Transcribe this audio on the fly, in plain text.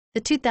The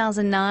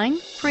 2009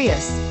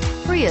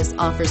 Prius. Prius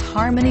offers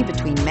harmony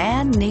between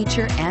man,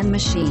 nature, and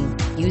machine.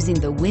 Using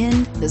the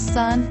wind, the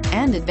sun,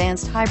 and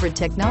advanced hybrid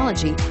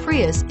technology,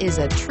 Prius is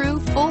a true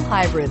full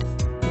hybrid.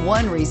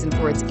 One reason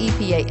for its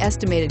EPA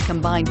estimated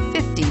combined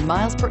 50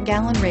 miles per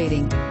gallon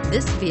rating.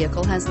 This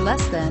vehicle has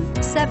less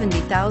than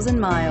 70,000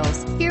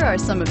 miles. Here are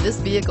some of this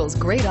vehicle's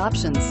great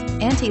options: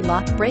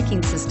 anti-lock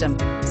braking system,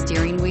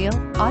 steering wheel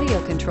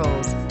audio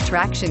controls,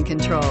 traction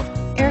control,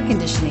 air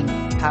conditioning,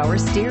 power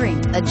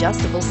steering,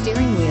 adjustable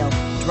steering wheel,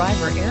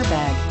 driver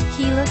airbag,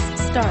 keyless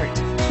start,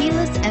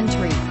 keyless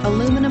entry,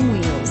 aluminum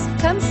wheels.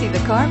 Come see the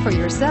car for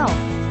yourself.